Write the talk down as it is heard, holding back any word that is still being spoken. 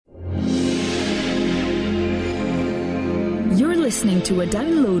listening to a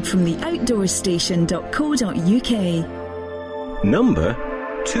download from the outdoorstation.co.uk. Number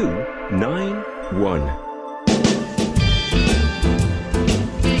 291.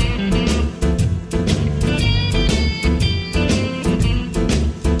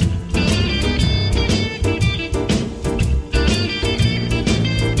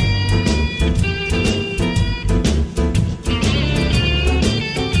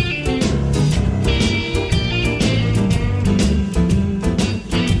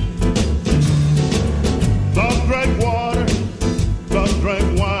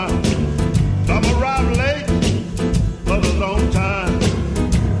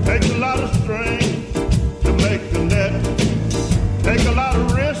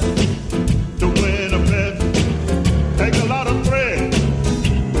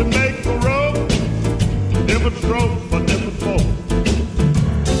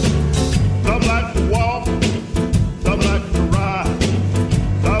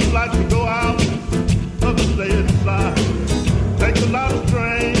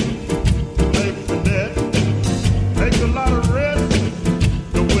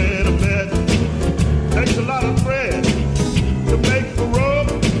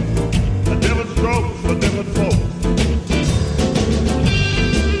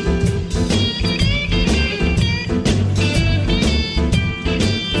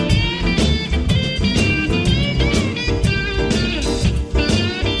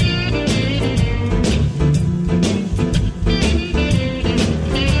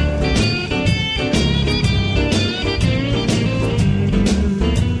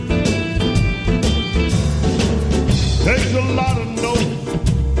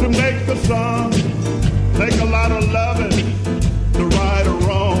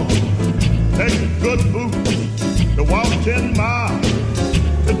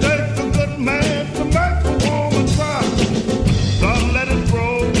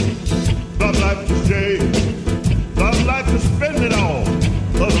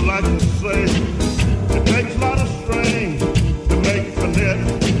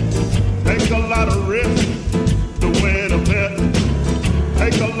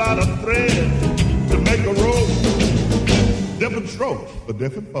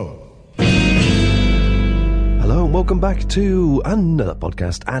 Hello and welcome back to another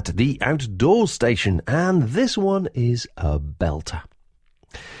podcast at the Outdoor Station, and this one is a belter.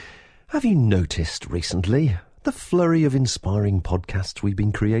 Have you noticed recently the flurry of inspiring podcasts we've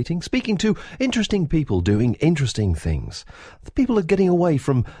been creating, speaking to interesting people doing interesting things? The people are getting away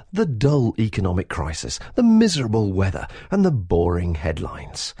from the dull economic crisis, the miserable weather, and the boring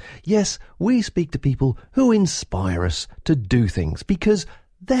headlines. Yes, we speak to people who inspire us to do things because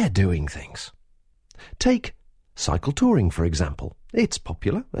they're doing things. Take cycle touring, for example. It's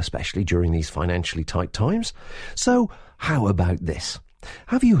popular, especially during these financially tight times. So, how about this?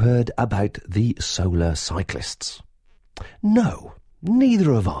 Have you heard about the solar cyclists? No,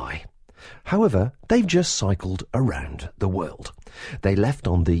 neither have I. However, they've just cycled around the world. They left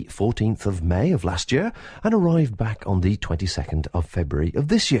on the 14th of May of last year and arrived back on the 22nd of February of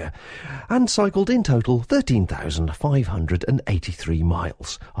this year, and cycled in total 13,583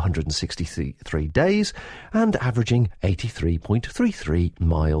 miles, 163 days, and averaging 83.33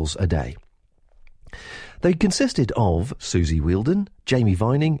 miles a day. They consisted of Susie Wheeldon, Jamie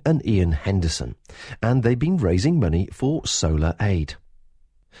Vining and Ian Henderson, and they've been raising money for Solar Aid.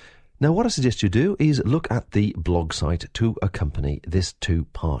 Now, what I suggest you do is look at the blog site to accompany this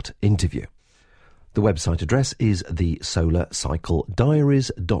two-part interview. The website address is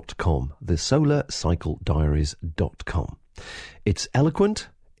thesolarcyclediaries.com, thesolarcyclediaries.com. It's eloquent,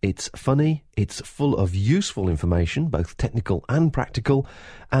 it's funny, it's full of useful information, both technical and practical,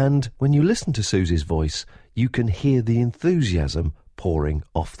 and when you listen to Susie's voice, you can hear the enthusiasm pouring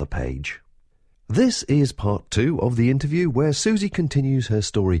off the page. This is part 2 of the interview where Susie continues her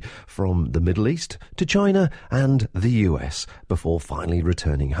story from the Middle East to China and the US before finally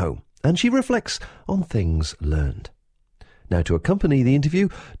returning home, and she reflects on things learned. Now, to accompany the interview,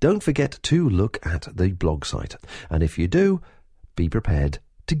 don't forget to look at the blog site, and if you do, be prepared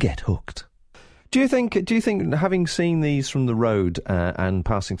to get hooked. Do you think, having seen these from the road and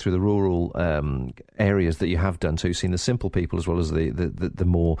passing through the rural areas that you have done, so you've seen the simple people as well as the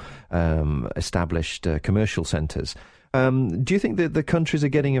more established commercial centres, do you think that the countries are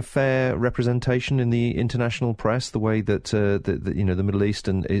getting a fair representation in the international press, the way that the Middle East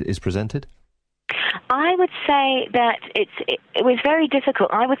is presented? I would say that it was very difficult.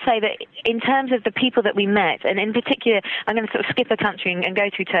 I would say that in terms of the people that we met, and in particular, I'm going to sort of skip a country and go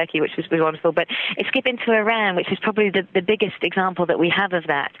through Turkey, which was wonderful, but skip into Iran, which is probably the biggest example that we have of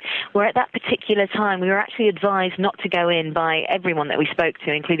that. where at that particular time we were actually advised not to go in by everyone that we spoke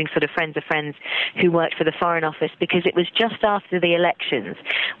to, including sort of friends of friends who worked for the Foreign Office, because it was just after the elections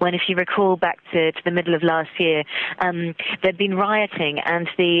when, if you recall back to the middle of last year, there'd been rioting, and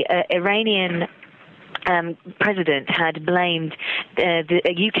the Iranian president had blamed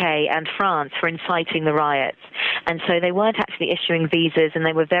the UK and France for inciting the riots, and so they weren't actually issuing visas, and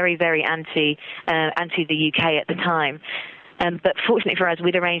they were very, very anti the UK at the time. But fortunately for us,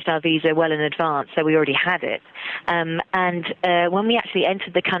 we'd arranged our visa well in advance, so we already had it. And when we actually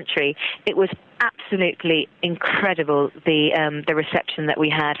entered the country, it was absolutely incredible, the reception that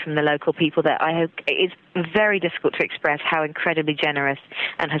we had from the local people there. I hope it's very difficult to express how incredibly generous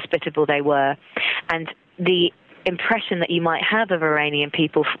and hospitable they were. And the impression that you might have of Iranian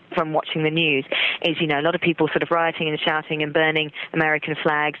people from watching the news is, a lot of people sort of rioting and shouting and burning American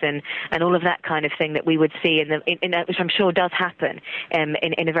flags and all of that kind of thing that we would see, which I'm sure does happen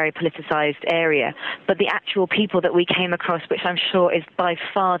in a very politicized area. But the actual people that we came across, which I'm sure is by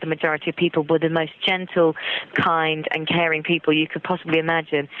far the majority of people, were the most gentle, kind and caring people you could possibly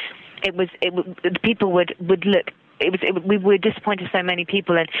imagine. The people would look. We were disappointed so many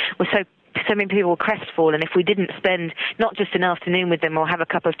people, and so many people were crestfallen if we didn't spend not just an afternoon with them or have a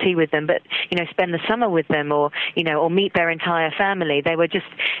cup of tea with them, but spend the summer with them, or meet their entire family. They were just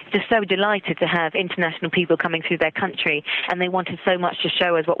so delighted to have international people coming through their country, and they wanted so much to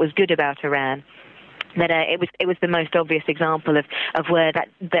show us what was good about Iran. That it was the most obvious example of where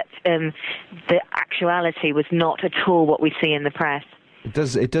the actuality was not at all what we see in the press.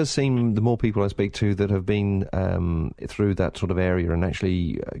 It does seem, the more people I speak to that have been through that sort of area and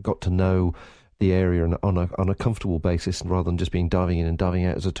actually got to know the area on a comfortable basis, rather than just diving in and diving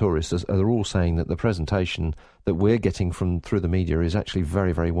out as a tourist, they're all saying that the presentation that we're getting through the media is actually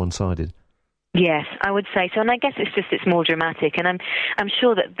very, very one-sided. Yes, I would say so, and I guess it's more dramatic, and I'm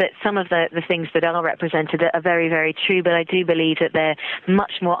sure that some of the things that are represented are very, very true, but I do believe that they're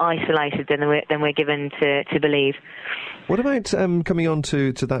much more isolated than we're given to believe. What about coming on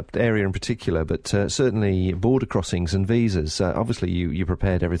to that area in particular, but certainly border crossings and visas? Obviously, you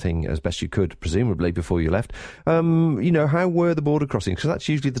prepared everything as best you could, presumably, before you left. How were the border crossings? Because that's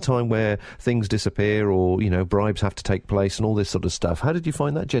usually the time where things disappear, or bribes have to take place and all this sort of stuff. How did you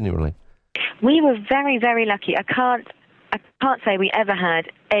find that genuinely? We were very, very lucky. I can't say we ever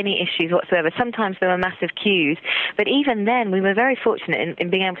had any issues whatsoever. Sometimes there were massive queues, but even then we were very fortunate in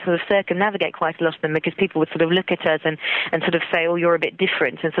being able to sort of circumnavigate quite a lot of them, because people would sort of look at us and sort of say, oh, you're a bit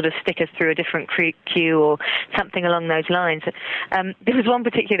different, and sort of stick us through a different queue or something along those lines. There was one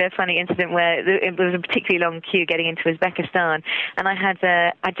particular funny incident where it was a particularly long queue getting into Uzbekistan, and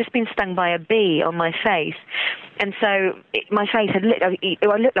I'd just been stung by a bee on my face, and so my face I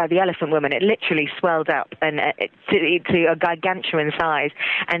looked like the elephant woman. It literally swelled up and to a gargantuan size.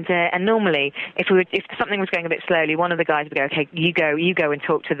 And normally, if something was going a bit slowly, one of the guys would go, "Okay, you go and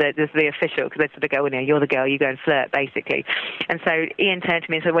talk to the official," because they'd sort of go, "You're the girl, you go and flirt," basically. And so Ian turned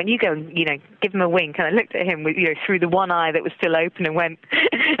to me and said, "When you go, give him a wink." And I looked at him with, through the one eye that was still open, and went,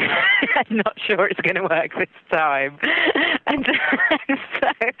 "I'm not sure it's going to work this time."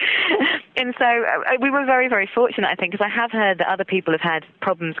 And so we were very, very fortunate, I think, because I have heard that other people have had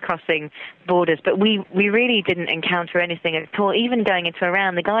problems crossing borders, but we really didn't encounter anything at all. Even going into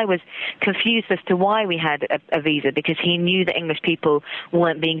Iran, the guy was confused as to why we had a visa, because he knew that English people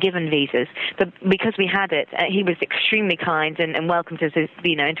weren't being given visas. But because we had it, he was extremely kind and welcomed us,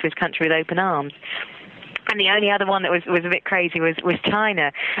 into his country with open arms. And the only other one that was a bit crazy was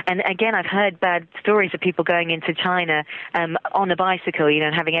China. And again, I've heard bad stories of people going into China on a bicycle,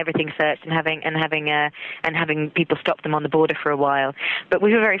 and having everything searched and having people stop them on the border for a while. But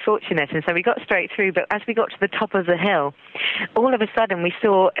we were very fortunate, and so we got straight through. But as we got to the top of the hill, all of a sudden we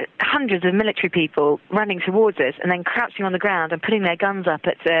saw hundreds of military people running towards us, and then crouching on the ground and putting their guns up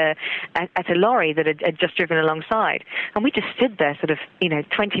at a lorry that had just driven alongside. And we just stood there, sort of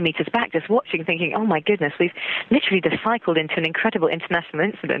 20 meters back, just watching, thinking, "Oh my goodness, we've literally just cycled into an incredible international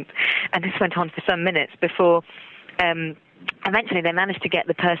incident." And this went on for some minutes before eventually they managed to get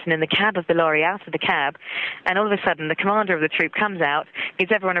the person in the cab of the lorry out of the cab, and all of a sudden the commander of the troop comes out,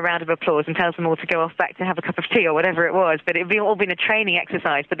 gives everyone a round of applause and tells them all to go off back to have a cup of tea or whatever it was. But it had all been a training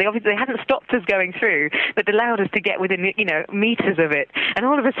exercise, but they hadn't stopped us going through, but allowed us to get within meters of it. And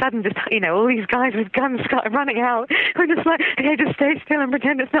all of a sudden, just all these guys with guns started running out. We're just like, okay, just stay still and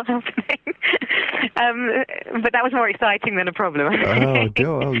pretend it's not happening. But that was more exciting than a problem.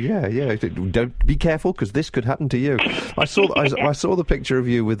 Oh yeah. Don't be careful, because this could happen to you. I saw the picture of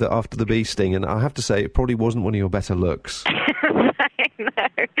you after the bee sting, and I have to say it probably wasn't one of your better looks.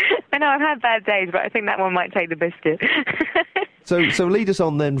 I know I've had bad days, but I think that one might take the biscuit. So lead us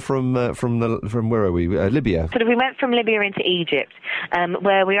on then from where are we? Libya. Sort of, we went from Libya into Egypt,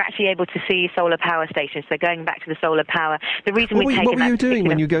 where we were actually able to see solar power stations. So going back to the solar power, the reason What were you doing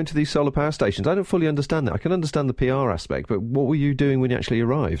when you go into these solar power stations? I don't fully understand that. I can understand the PR aspect, but what were you doing when you actually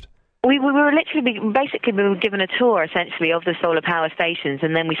arrived? We were literally, basically, we were given a tour, essentially, of the solar power stations,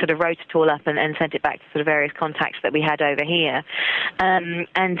 and then we sort of wrote it all up and sent it back to sort of various contacts that we had over here.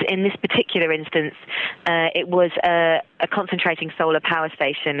 And in this particular instance, it was a concentrating solar power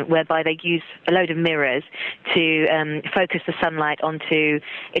station whereby they use a load of mirrors to focus the sunlight onto,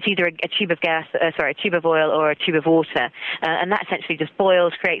 it's either a tube of gas, a tube of oil or a tube of water, and that essentially just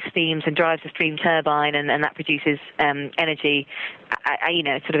boils, creates steams, and drives a steam turbine, and that produces energy,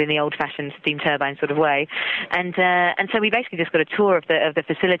 sort of in the old-fashioned steam turbine sort of way, and so we basically just got a tour of the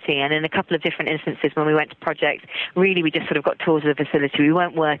facility, and in a couple of different instances when we went to projects, really we just sort of got tours of the facility. We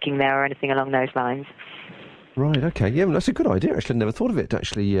weren't working there or anything along those lines. Right, okay, yeah, well, that's a good idea. Actually, I never thought of it.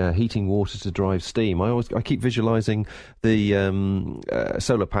 Actually, heating water to drive steam. I keep visualising the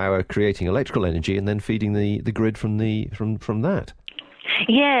solar power creating electrical energy and then feeding the grid from from that.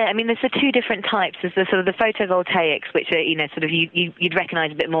 Yeah, I mean, there's the two different types. There's the sort of the photovoltaics, which are, sort of you'd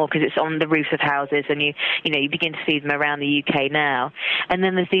recognise a bit more because it's on the roofs of houses, and you begin to see them around the UK now. And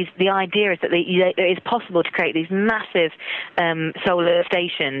then there's the idea is that it is possible to create these massive solar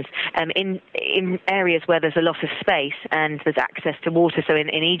stations in areas where there's a lot of space and there's access to water. So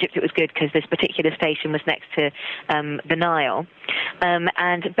in Egypt it was good because this particular station was next to the Nile.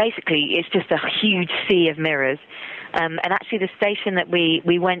 And basically it's just a huge sea of mirrors. And actually the station that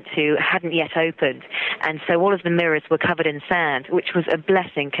we went to hadn't yet opened, and so all of the mirrors were covered in sand, which was a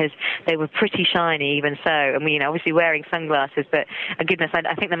blessing because they were pretty shiny even so, and we obviously wearing sunglasses, but goodness,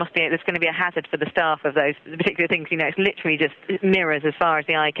 I think there's going to be a hazard for the staff of those particular things. It's literally just mirrors as far as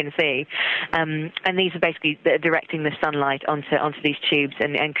the eye can see, and these are basically directing the sunlight onto these tubes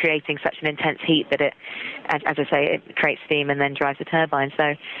and creating such an intense heat that it, as I say, it creates steam and then drives the turbine.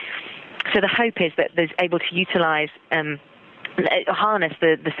 So the hope is that there's able to utilise, harness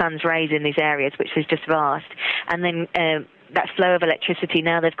the sun's rays in these areas, which is just vast, and then that flow of electricity.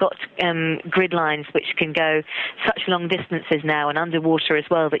 Now they've got grid lines which can go such long distances now and underwater as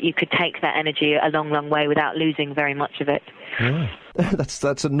well that you could take that energy a long, long way without losing very much of it. Yeah. That's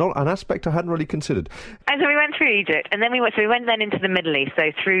not an aspect I hadn't really considered. And so we went through Egypt, and then we went then into the Middle East,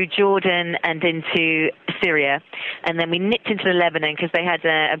 so through Jordan and into Syria, and then we nipped into the Lebanon because they had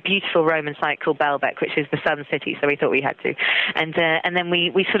a beautiful Roman site called Baalbek, which is the Sun City, so we thought we had to. And then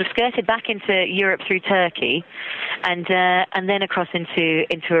we sort of skirted back into Europe through Turkey, and then across into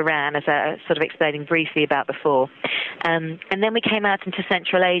Iran, as I was sort of explaining briefly about before. And then we came out into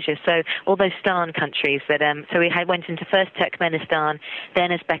Central Asia, so all those Stan countries that so we went into first Turkmenistan,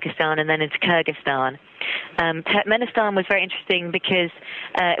 then Uzbekistan, and then into Kyrgyzstan. Turkmenistan was very interesting because,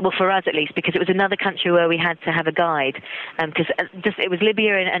 well, for us at least, because it was another country where we had to have a guide, because it was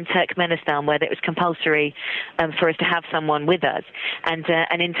Libya and Turkmenistan where it was compulsory for us to have someone with us, and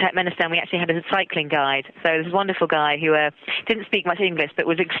in Turkmenistan we actually had a cycling guide. So this wonderful guy who didn't speak much English but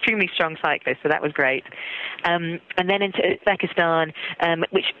was an extremely strong cyclist, so that was great. And then into Uzbekistan,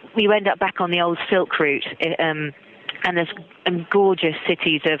 which we went up back on the old Silk Route. And there's gorgeous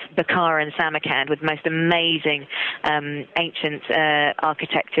cities of Bukhara and Samarkand with the most amazing ancient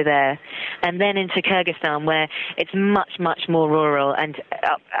architecture there. And then into Kyrgyzstan, where it's much, much more rural and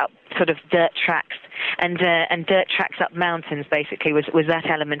up sort of dirt tracks. And dirt tracks up mountains, basically, was that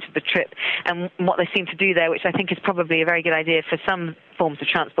element of the trip. And what they seem to do there, which I think is probably a very good idea for some forms of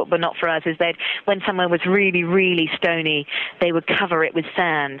transport, but not for us, is when somewhere was really, really stony, they would cover it with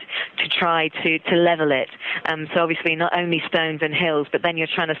sand to try to level it. So obviously not only stones and hills, but then you're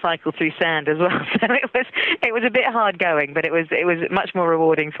trying to cycle through sand as well. So it was a bit hard going, but it was much more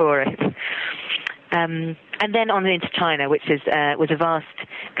rewarding for it. And then on into China, which was a vast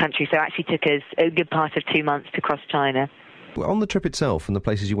country, so it actually took us a good part of 2 months to cross China. Well, on the trip itself and the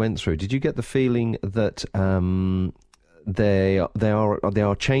places you went through, did you get the feeling that they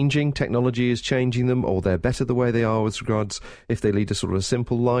are changing, technology is changing them, or they're better the way they are with regards if they lead a sort of a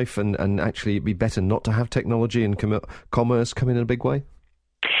simple life, and actually it'd be better not to have technology and commerce come in a big way?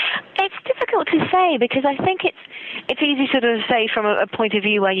 It's difficult to say because I think it's easy sort of to say from a point of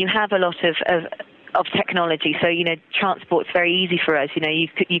view where you have a lot of technology. So, transport's very easy for us.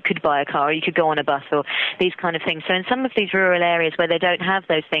 You could buy a car, or you could go on a bus, or these kind of things. So in some of these rural areas where they don't have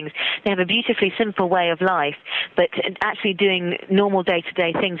those things, they have a beautifully simple way of life, but actually doing normal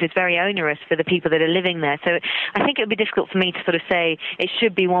day-to-day things is very onerous for the people that are living there. So I think it would be difficult for me to sort of say it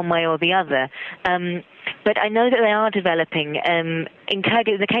should be one way or the other. But I know that they are developing. In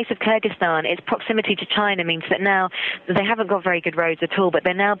the case of Kyrgyzstan, its proximity to China means that now they haven't got very good roads at all, but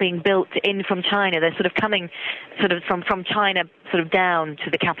they're now being built in from China. They're sort of coming sort of from China sort of down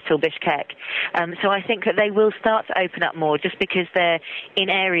to the capital, Bishkek. So I think that they will start to open up more just because they're in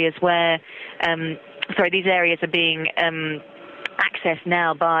areas where, these areas are being accessed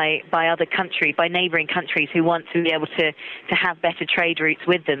now by other countries, by neighbouring countries who want to be able to have better trade routes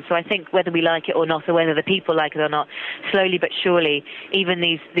with them. So I think whether we like it or not, or whether the people like it or not, slowly but surely, even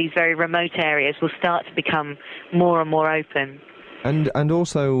these very remote areas will start to become more and more open. And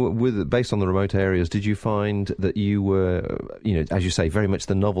also, based on the remote areas, did you find that you were, as you say, very much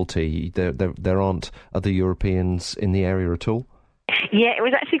the novelty? There aren't other Europeans in the area at all? Yeah, it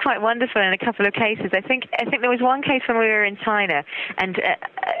was actually quite wonderful in a couple of cases. I think there was one case when we were in China, and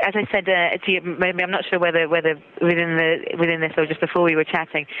as I said to you, maybe I'm not sure whether within this or just before we were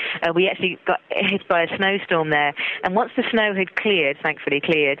chatting, we actually got hit by a snowstorm there. And once the snow had thankfully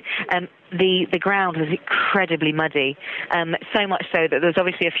cleared, the ground was incredibly muddy, so much so that there was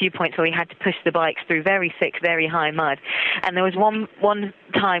obviously a few points where we had to push the bikes through very thick, very high mud. And there was one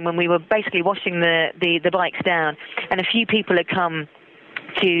time when we were basically washing the bikes down, and a few people had come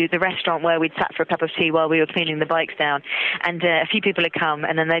to the restaurant where we'd sat for a cup of tea while we were cleaning the bikes down, and a few people had come,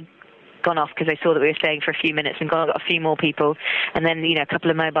 and then they'd gone off because they saw that we were staying for a few minutes, and got a few more people, and then a couple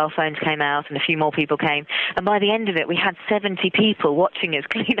of mobile phones came out and a few more people came, and by the end of it we had 70 people watching us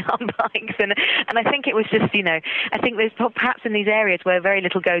clean our bikes, and I think it was just I think there's perhaps in these areas where very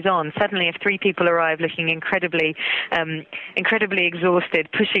little goes on, suddenly if 3 people arrive looking incredibly exhausted,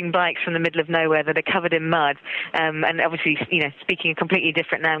 pushing bikes from the middle of nowhere that are covered in mud, and obviously speaking a completely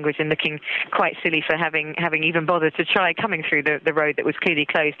different language and looking quite silly for having even bothered to try coming through the road that was clearly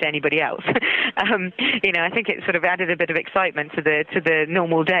closed to anybody else. I think it sort of added a bit of excitement to the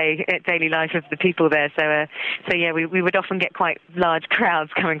normal daily life of the people there. So yeah, we would often get quite large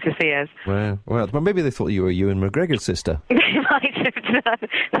crowds coming to see us. Well, maybe they thought you were Ewan McGregor's sister. They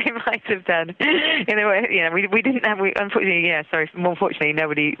might have done. We didn't have. Unfortunately, more fortunately,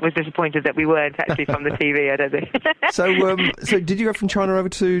 nobody was disappointed that we weren't actually from the TV. I don't think. So did you go from China over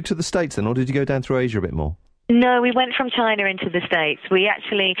to the States then, or did you go down through Asia a bit more? No, we went from China into the States. We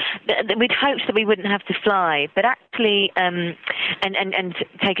actually, we'd hoped that we wouldn't have to fly, but actually, and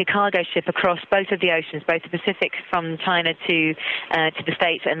take a cargo ship across both of the oceans, both the Pacific from China to the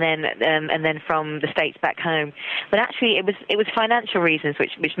States, and then from the States back home. But actually, it was financial reasons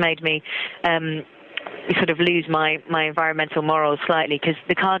which made me sort of lose my environmental morals slightly, because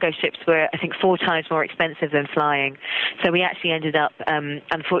the cargo ships were, I think, 4 times more expensive than flying. So we actually ended up,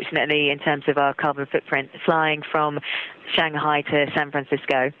 unfortunately, in terms of our carbon footprint, flying from Shanghai to San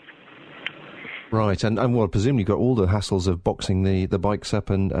Francisco. Right, and well, presumably you got all the hassles of boxing the bikes up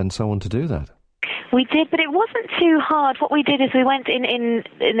and so on to do that. We did, but it wasn't too hard. What we did is we went in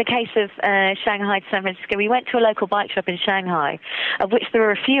the case of Shanghai to San Francisco, we went to a local bike shop in Shanghai, of which there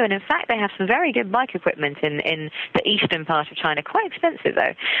were a few, and in fact they have some very good bike equipment in the eastern part of China. Quite expensive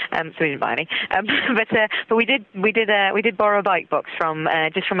though, so we didn't buy any. But we did borrow a bike box from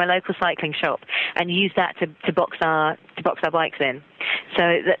a local cycling shop and use that to box our bikes in. So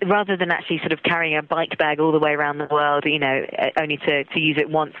rather than actually sort of carrying a bike bag all the way around the world, only to use it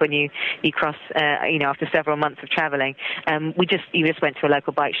once when you cross, after several months of travelling, you just went to a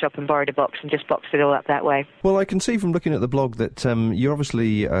local bike shop and borrowed a box and just boxed it all up that way. Well, I can see from looking at the blog that you're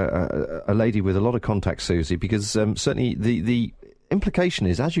obviously a lady with a lot of contacts, Susie, because certainly the implication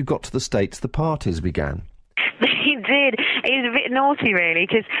is as you got to the States, the parties began. They did. It was a bit naughty, really,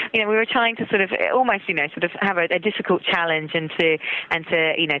 because we were trying to sort of almost sort of have a difficult challenge and to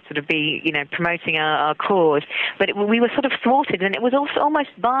sort of be promoting our cause, but we were sort of thwarted, and it was also almost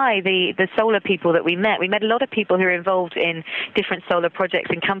by the solar people that we met. We met a lot of people who are involved in different solar projects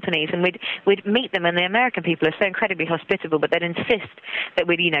and companies, and we'd meet them, and the American people are so incredibly hospitable, but they'd insist that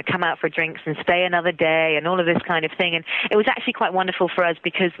we'd come out for drinks and stay another day and all of this kind of thing. And it was actually quite wonderful for us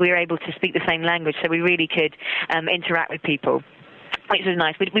because we were able to speak the same language, so we really could interact with people, which was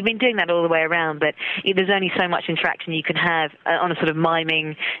nice. We've been doing that all the way around, but there's only so much interaction you can have on a sort of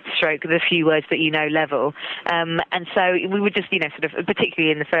miming stroke, the few words that level. And so we were just, sort of,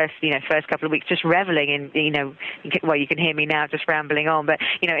 particularly in the first couple of weeks, just reveling in, you can hear me now just rambling on, but,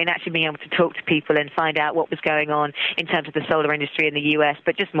 in actually being able to talk to people and find out what was going on in terms of the solar industry in the US,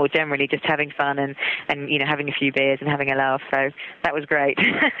 but just more generally, just having fun and having a few beers and having a laugh. So that was great.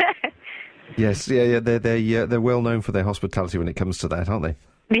 Yes, yeah, they're well known for their hospitality when it comes to that, aren't they?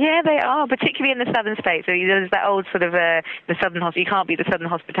 Yeah, they are, particularly in the southern states. So there's that old sort of the southern you can't beat the southern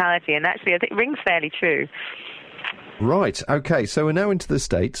hospitality, and actually I think it rings fairly true. Right, OK, so we're now into the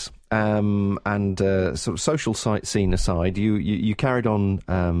States, and sort of social scene aside, you carried on,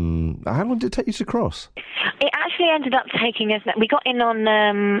 how long did it take you to cross? It actually ended up taking us, we got in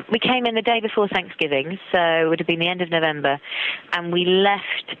on, we came in the day before Thanksgiving, so it would have been the end of November, and we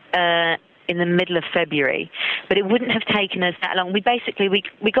left in the middle of February, but it wouldn't have taken us that long.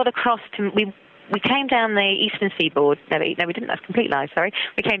 We got across to, we came down the eastern seaboard. No, we didn't. That's complete lie, sorry.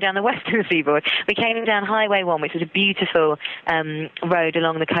 We came down the western seaboard. We came down Highway 1, which was a beautiful road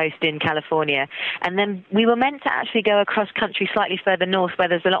along the coast in California. And then we were meant to actually go across country slightly further north where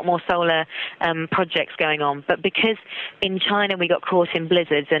there's a lot more solar projects going on. But because in China we got caught in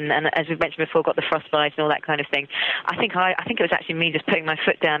blizzards and as we've mentioned before, got the frostbite and all that kind of thing, I think it was actually me just putting my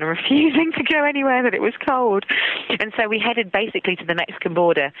foot down and refusing to go anywhere that it was cold. And so we headed basically to the Mexican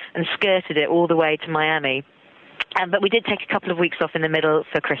border and skirted it all the way to Miami. But we did take a couple of weeks off in the middle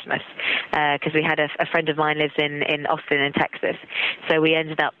for Christmas because we had a friend of mine lives in Austin in Texas. So we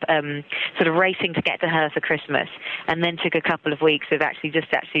ended up sort of racing to get to her for Christmas and then took a couple of weeks of actually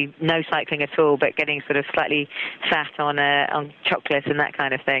no cycling at all, but getting sort of slightly fat on chocolate and that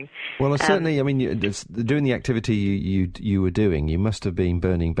kind of thing. Well, certainly, I mean, doing the activity you were doing, you must have been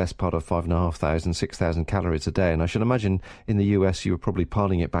burning best part of 5,500, 6,000 calories a day. And I should imagine in the US you were probably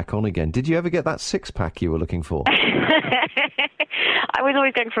piling it back on again. Did you ever get that six-pack you were looking for? I was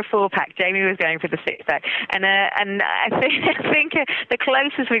always going for a 4-pack. Jamie was going for the 6-pack. And I think the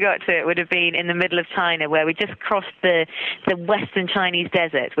closest we got to it would have been in the middle of China, where we just crossed the western Chinese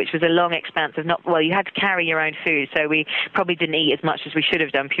desert, which was a long expanse of you had to carry your own food, so we probably didn't eat as much as we should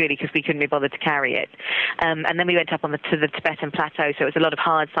have done purely because we couldn't be bothered to carry it. And then we went up to the Tibetan plateau, so it was a lot of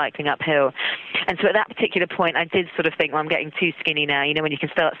hard cycling uphill. And so at that particular point, I did sort of think, well, I'm getting too skinny now, you know, when you can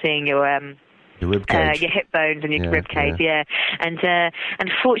start seeing your rib cage. Your hip bones and your rib cage, yeah. And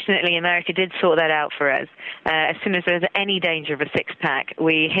fortunately, America did sort that out for us. As soon as there was any danger of a 6-pack,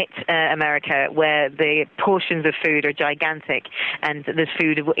 we hit America, where the portions of food are gigantic, and there's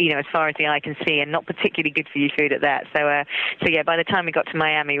food, you know, as far as the eye can see, and not particularly good for you food at that. So yeah, by the time we got to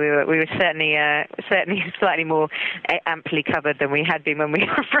Miami, we were certainly slightly more amply covered than we had been when we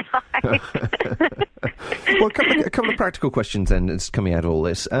arrived. Well, a couple of practical questions then that's coming out of all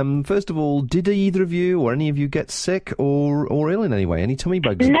this. First of all, did either of you or any of you get sick or ill in any way? Any tummy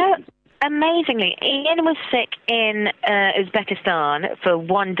bugs? No. Amazingly, Ian was sick in Uzbekistan for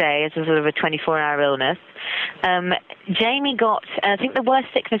one day as a sort of a 24-hour illness. Jamie got, I think the worst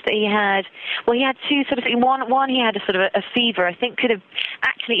sickness that he had, well, he had two sort of things. One, he had a sort of a fever, I think could have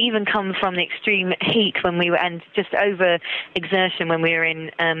actually even come from the extreme heat when we were, and just over exertion when we were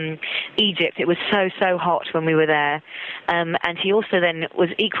in Egypt. It was so hot when we were there. And he also then was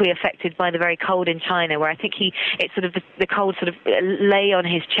equally affected by the very cold in China, where I think the cold sort of lay on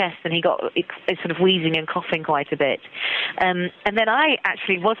his chest and he got sort of wheezing and coughing quite a bit. And then I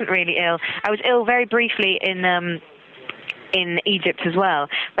actually wasn't really ill. I was ill very briefly in Egypt as well,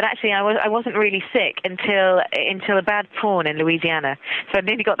 but actually I wasn't really sick until a bad prawn in Louisiana. So I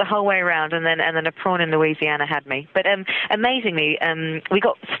nearly got the whole way around, and then a prawn in Louisiana had me. But amazingly, we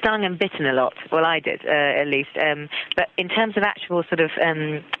got stung and bitten a lot. Well, I did at least. But in terms of actual sort of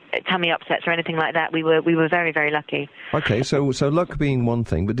tummy upsets or anything like that, we were very, very lucky. Okay, so luck being one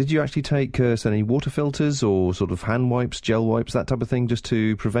thing, but did you actually take any water filters or sort of hand wipes, gel wipes, that type of thing, just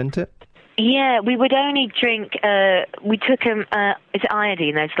to prevent it? Yeah, we would only drink, we took it's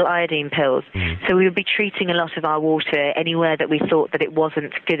iodine, those little iodine pills. So we would be treating a lot of our water anywhere that we thought that it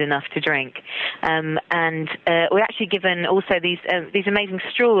wasn't good enough to drink. And we're actually given also these amazing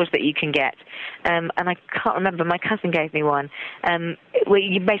straws that you can get. And I can't remember, my cousin gave me one, where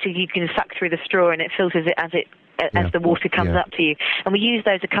you can suck through the straw and it filters it as the water comes up to you. And we used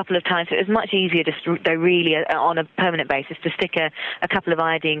those a couple of times. So it was much easier just to really on a permanent basis to stick a couple of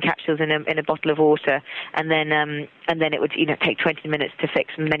iodine capsules in a bottle of water, and then it would take 20 minutes to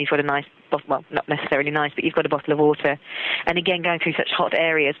fix. And then you've got a nice bottle, well, not necessarily nice, but you've got a bottle of water. And again, going through such hot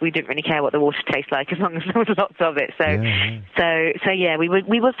areas, we didn't really care what the water tastes like as long as there was lots of it. So yeah, we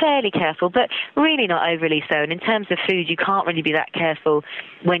were fairly careful, but really not overly so. And in terms of food, you can't really be that careful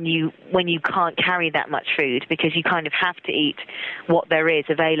when you can't carry that much food, because you kind of have to eat what there is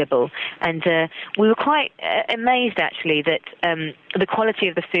available. And we were quite amazed, actually, that the quality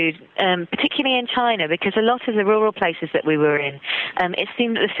of the food, particularly in China, because a lot of the rural places that we were in, it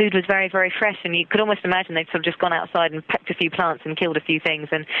seemed that the food was very, very very fresh, and you could almost imagine they'd sort of just gone outside and pecked a few plants and killed a few things,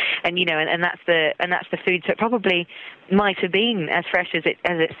 and that's the food. So it probably might have been as fresh as it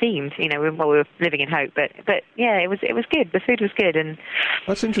seemed, while we were living in hope. But yeah, it was good. The food was good, and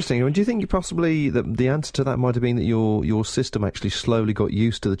that's interesting. I mean, do you think possibly that the answer to that might have been that your system actually slowly got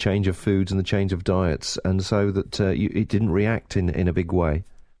used to the change of foods and the change of diets, and so that it didn't react in a big way?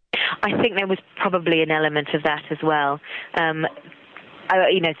 I think there was probably an element of that as well. As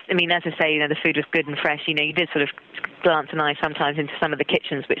I say, the food was good and fresh. You did sort of glance an eye sometimes into some of the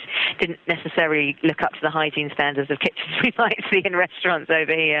kitchens, which didn't necessarily look up to the hygiene standards of kitchens we might see in restaurants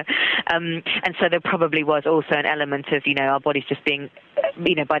over here. And so there probably was also an element of, our bodies just being,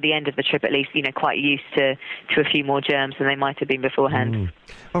 by the end of the trip at least, quite used to a few more germs than they might have been beforehand.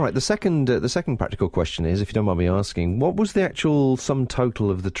 All right, the second practical question is, if you don't mind me asking, what was the actual sum total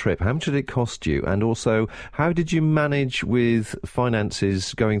of the trip? How much did it cost you? And also, how did you manage with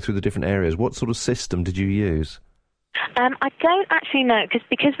finances going through the different areas? What sort of system did you use? I don't actually know,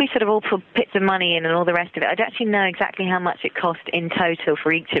 because we sort of all put bits of money in and all the rest of it. I don't actually know exactly how much it cost in total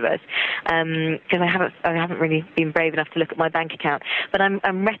for each of us, because I haven't really been brave enough to look at my bank account. But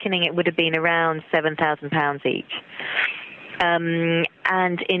I'm reckoning it would have been around £7,000 each.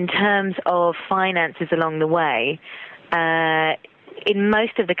 And in terms of finances along the way, in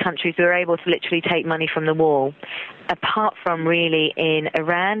most of the countries, we were able to literally take money from the wall. Apart from really in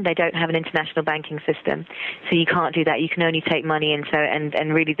Iran, they don't have an international banking system, so you can't do that. You can only take money in,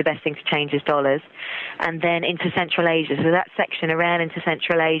 and really the best thing to change is dollars. And then into Central Asia, so that section, Iran into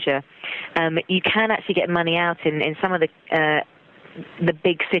Central Asia, you can actually get money out in some of the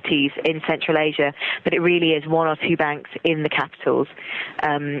big cities in Central Asia, but it really is one or two banks in the capitals.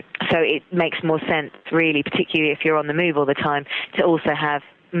 So it makes more sense, really, particularly if you're on the move all the time, to also have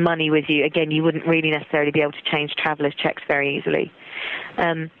money with you. Again, you wouldn't really necessarily be able to change travellers' checks very easily.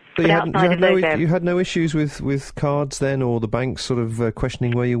 But you had no issues with cards then, or the banks sort of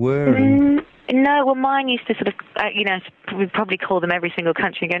questioning where you were? No, well, mine used to sort of, we'd probably call them every single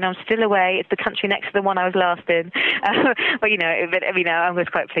country and go, no, I'm still away. It's the country next to the one I was last in. I was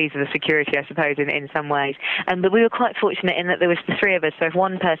quite pleased with the security, I suppose, in some ways. But we were quite fortunate in that there was the three of us, so if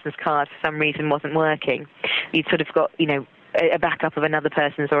one person's card for some reason wasn't working, you'd sort of got, a backup of another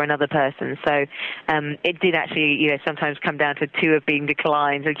person's or another person's. So it did actually, sometimes come down to two have been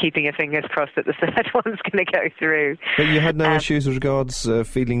declined and keeping your fingers crossed that the third one's going to go through. But you had no issues with regards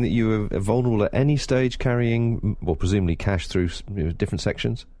feeling that you were vulnerable at any stage carrying, well, presumably cash through different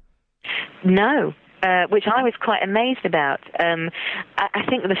sections? No. Which I was quite amazed about. I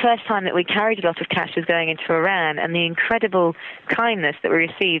think the first time that we carried a lot of cash was going into Iran, and the incredible kindness that we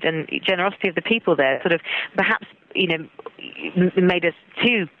received and generosity of the people there sort of perhaps, made us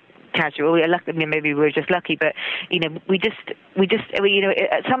too casual. Maybe we were just lucky, but we just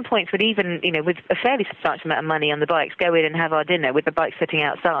at some points would even with a fairly substantial amount of money on the bikes go in and have our dinner with the bike sitting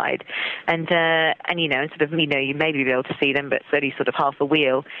outside, and sort of you maybe be able to see them, but it's only sort of half a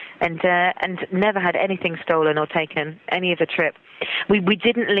wheel, and never had anything stolen or taken any of the trip. We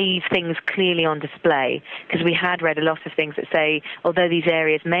didn't leave things clearly on display because we had read a lot of things that say, although these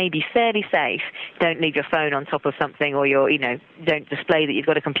areas may be fairly safe, don't leave your phone on top of something, or don't display that you've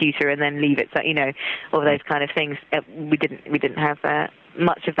got a computer and then leave it, all those kind of things. We didn't have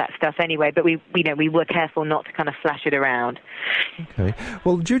much of that stuff anyway, but we were careful not to kind of flash it around. Okay.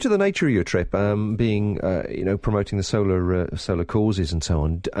 Well, due to the nature of your trip, being promoting the solar causes and so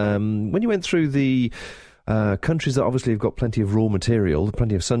on, when you went through the countries that obviously have got plenty of raw material,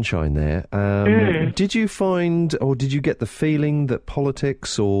 plenty of sunshine there, did you find, or did you get the feeling that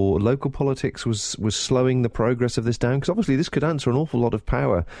politics or local politics was slowing the progress of this down? Because obviously this could answer an awful lot of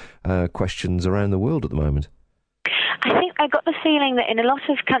power questions around the world at the moment. I think I got the feeling that in a lot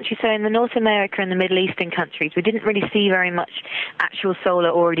of countries, so in the North America and the Middle Eastern countries, we didn't really see very much actual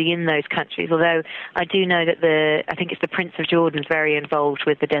solar already in those countries, although I do know that I think it's the Prince of Jordan's very involved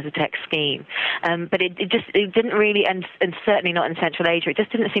with the Desertec scheme. But it didn't really, and certainly not in Central Asia, it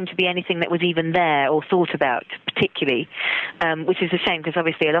just didn't seem to be anything that was even there or thought about particularly, which is a shame because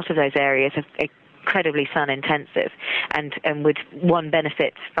obviously a lot of those areas have incredibly sun intensive and would, one,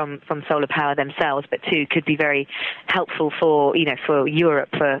 benefit from solar power themselves, but two, could be very helpful for Europe,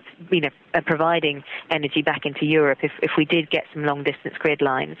 for providing energy back into Europe if we did get some long distance grid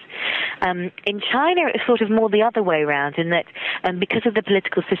lines. In China it was sort of more the other way around, in that because of the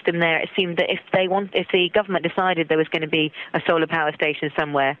political system there, it seemed that if the government decided there was going to be a solar power station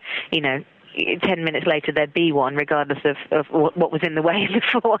somewhere, 10 minutes later there'd be one, regardless of what was in the way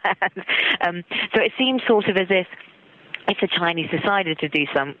beforehand. So it seemed sort of as if if the Chinese decided to do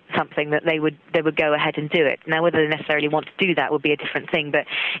something, that they would go ahead and do it. Now, whether they necessarily want to do that would be a different thing. But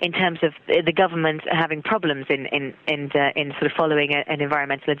in terms of the government having problems in sort of following an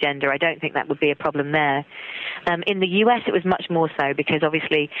environmental agenda, I don't think that would be a problem there. In the US, it was much more so because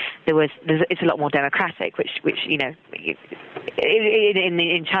obviously it's a lot more democratic, which in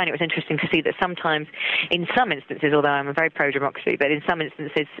China it was interesting to see that sometimes, in some instances, although I'm very pro-democracy, but in some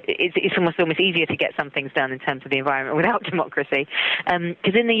instances it's almost easier to get some things done in terms of the environment without democracy.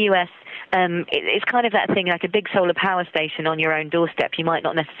 Because in the US, it's kind of that thing, like a big solar power station on your own doorstep, you might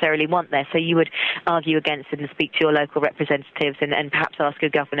not necessarily want there, so you would argue against it and speak to your local representatives and perhaps ask a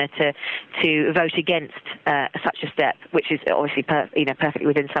governor to vote against such a step, which is obviously perfectly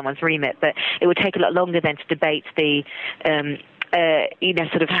within someone's remit. But it would take a lot longer then to debate the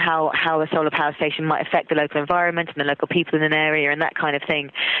sort of how a solar power station might affect the local environment and the local people in an area and that kind of thing.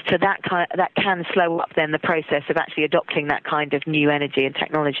 So that can slow up then the process of actually adopting that kind of new energy and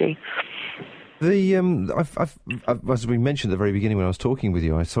technology. As we mentioned at the very beginning when I was talking with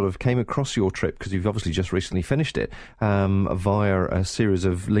you, I sort of came across your trip, because you've obviously just recently finished it, via a series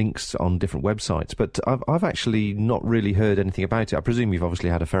of links on different websites. But I've actually not really heard anything about it. I presume you've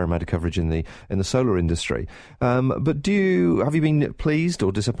obviously had a fair amount of coverage in the solar industry. But have you been pleased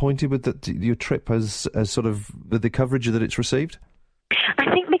or disappointed with your trip as sort of with the coverage that it's received?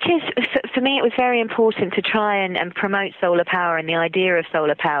 I think because for me it was very important to try and promote solar power and the idea of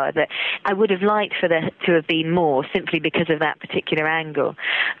solar power, that I would have liked for there to have been more, simply because of that particular angle.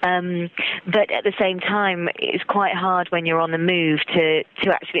 But at the same time, it's quite hard when you're on the move to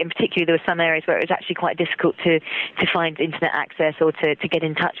actually, and particularly there were some areas where it was actually quite difficult to find internet access or to get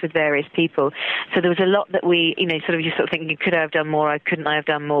in touch with various people. So there was a lot that we, you sort of thinking, could I have done more, couldn't I have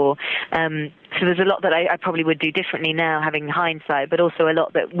done more? So there's a lot that I probably would do differently now, having hindsight, but also a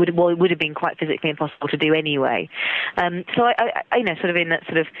lot that would have been quite physically impossible to do anyway. So I sort of in that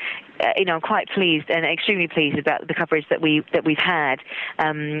sort of, I'm quite pleased and extremely pleased about the coverage that we've had,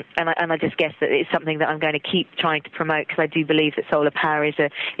 and I just guess that it's something that I'm going to keep trying to promote, because I do believe that solar power is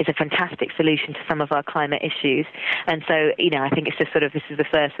a fantastic solution to some of our climate issues. And so I think it's just sort of, this is the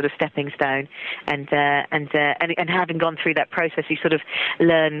first sort of stepping stone, and having gone through that process, you sort of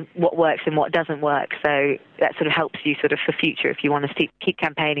learn what works and what doesn't work. So that sort of helps you sort of for future if you want to keep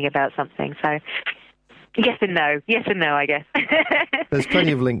campaigning about something. So yes and no, I guess. There's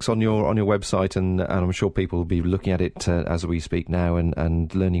plenty of links on your website, and I'm sure people will be looking at it as we speak now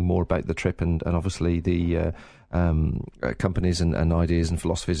and learning more about the trip and obviously the companies and ideas and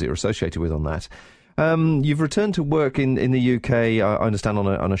philosophies that are associated with on that. You've returned to work in the UK, I understand,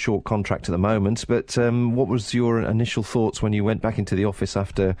 on a short contract at the moment, but what was your initial thoughts when you went back into the office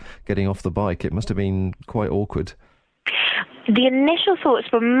after getting off the bike? It must have been quite awkward. The initial thoughts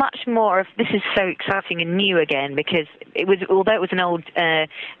were much more of, this is so exciting and new again, because although it was an old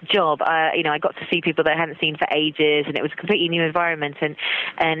job, I got to see people that I hadn't seen for ages, and it was a completely new environment.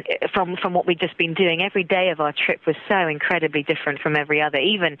 And from what we'd just been doing, every day of our trip was so incredibly different from every other.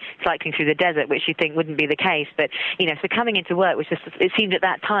 Even cycling through the desert, which you think wouldn't be the case, but so coming into work was just, it seemed at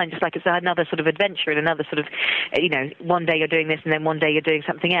that time just like it's another sort of adventure and another sort of, one day you're doing this and then one day you're doing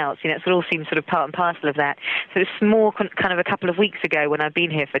something else. It all seems sort of part and parcel of that. So it's more kind of a couple of weeks ago when I've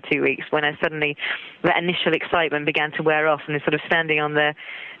been here for 2 weeks, when I suddenly, that initial excitement began to wear off, and sort of standing on the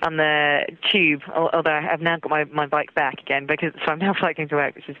tube, although I've now got my bike back again, so I'm now cycling to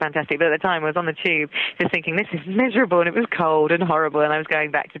work, which is fantastic. But at the time I was on the tube just thinking, this is miserable, and it was cold and horrible, and I was going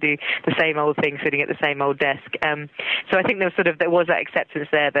back to do the same old thing, sitting at the same old desk. So I think there was that acceptance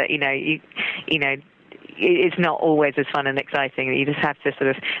there that it's not always as fun and exciting. You just have to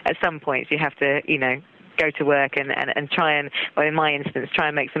sort of, at some points, you have to go to work and try and, well, in my instance, try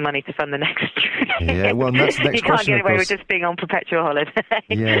and make some money to fund the next trip. Yeah, well, that's the next question. You can't get away with just being on perpetual holiday.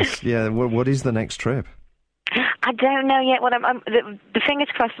 Yes, yeah. What is the next trip? I don't know yet. What the fingers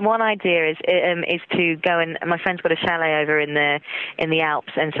crossed. One idea is to go, and my friend's got a chalet over in the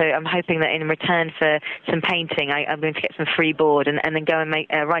Alps, and so I'm hoping that in return for some painting, I'm going to get some free board and then go and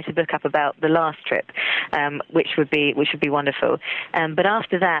write a book up about the last trip, which would be wonderful. But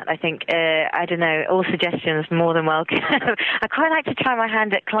after that, I think I don't know. All suggestions more than welcome. I quite like to try my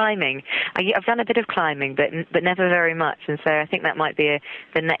hand at climbing. I've done a bit of climbing, but never very much, and so I think that might be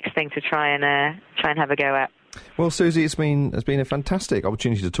the next thing to try and have a go at. Well, Susie, it's been a fantastic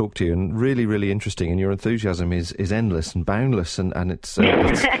opportunity to talk to you, and really, really interesting. And your enthusiasm is endless and boundless, and it's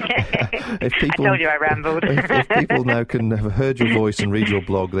if people, I told you I rambled. if people now can have heard your voice and read your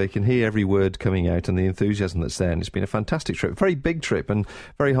blog, they can hear every word coming out and the enthusiasm that's there. And it's been a fantastic trip, very big trip, and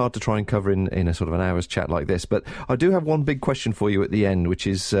very hard to try and cover in a sort of an hour's chat like this. But I do have one big question for you at the end, which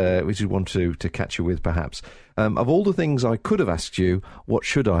is one to catch you with, perhaps. Of all the things I could have asked you, what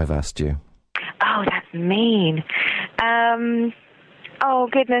should I have asked you? Oh, that's mean. Oh,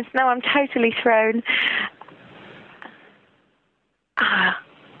 goodness. No, I'm totally thrown.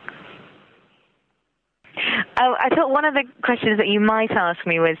 Oh, I thought one of the questions that you might ask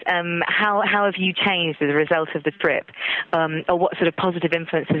me was how have you changed as a result of the trip, or what sort of positive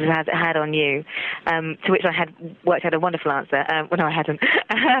influences has it had on you? To which I had worked out a wonderful answer. Well, no, I hadn't.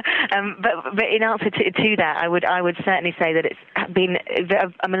 But in answer to that, I would certainly say that it's been.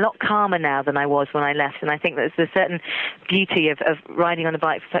 I'm a lot calmer now than I was when I left, and I think that there's a certain beauty of riding on a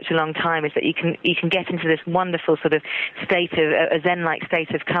bike for such a long time is that you can get into this wonderful sort of state of a zen-like state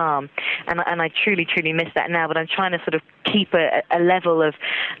of calm, and I truly miss that now. But I'm trying to sort of keep a level of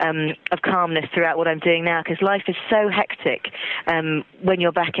calmness throughout what I'm doing now, because life is so hectic when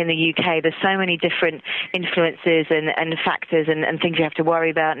you're back in the UK. There's so many different influences and factors and things you have to worry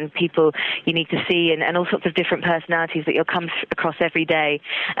about, and people you need to see, and all sorts of different personalities that you'll come across every day,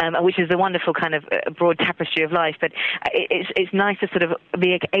 which is the wonderful kind of broad tapestry of life. But it's nice to sort of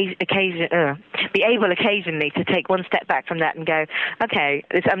be able occasionally to take one step back from that and go, okay,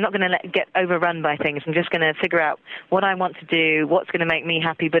 I'm not going to get overrun by things. I'm just going to figure out what I want to do, what's going to make me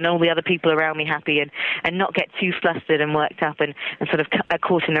happy, but all the other people around me happy, and not get too flustered and worked up and sort of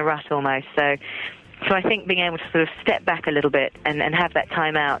caught in a rut almost. So I think being able to sort of step back a little bit and have that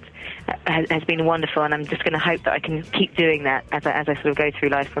time out has been wonderful, and I'm just going to hope that I can keep doing that as I sort of go through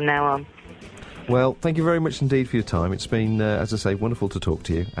life from now on. Well, thank you very much indeed for your time. It's been, as I say, wonderful to talk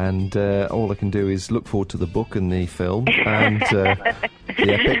to you, and all I can do is look forward to the book and the film and the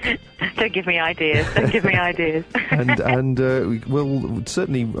epic. Don't give me ideas. And we'll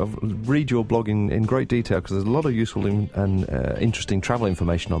certainly read your blog in great detail, because there's a lot of useful and interesting travel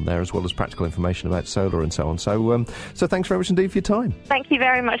information on there, as well as practical information about solar and so on. So thanks very much indeed for your time. Thank you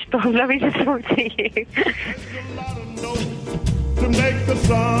very much, Bob. Lovely to talk to you. To make the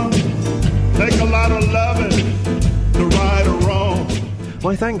song, take a lot of loving to right or wrong.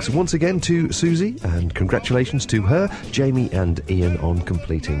 My thanks once again to Susie, and congratulations to her, Jamie and Ian on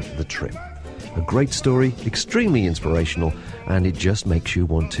completing the trip. A great story, extremely inspirational, and it just makes you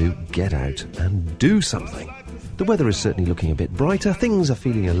want to get out and do something. The weather is certainly looking a bit brighter, things are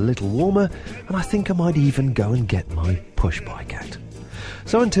feeling a little warmer, and I think I might even go and get my push bike out.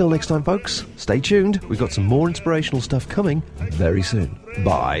 So until next time, folks, stay tuned. We've got some more inspirational stuff coming very soon.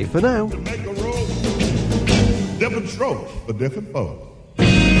 Bye for now. Different strokes for different folks.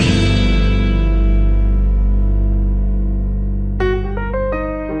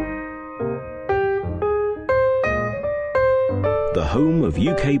 The home of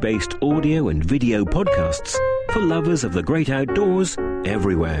UK-based audio and video podcasts for lovers of the great outdoors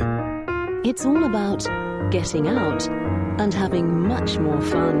everywhere. It's all about getting out and having much more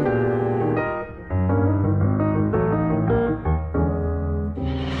fun.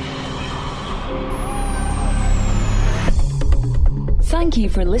 Thank you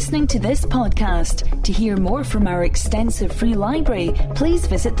for listening to this podcast. To hear more from our extensive free library, please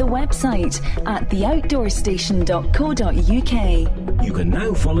visit the website at theoutdoorstation.co.uk. You can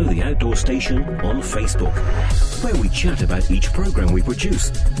now follow The Outdoor Station on Facebook, where we chat about each programme we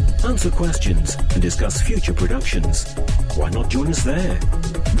produce, answer questions and discuss future productions. Why not join us there?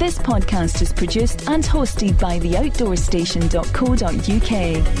 This podcast is produced and hosted by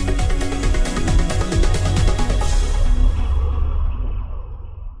theoutdoorstation.co.uk.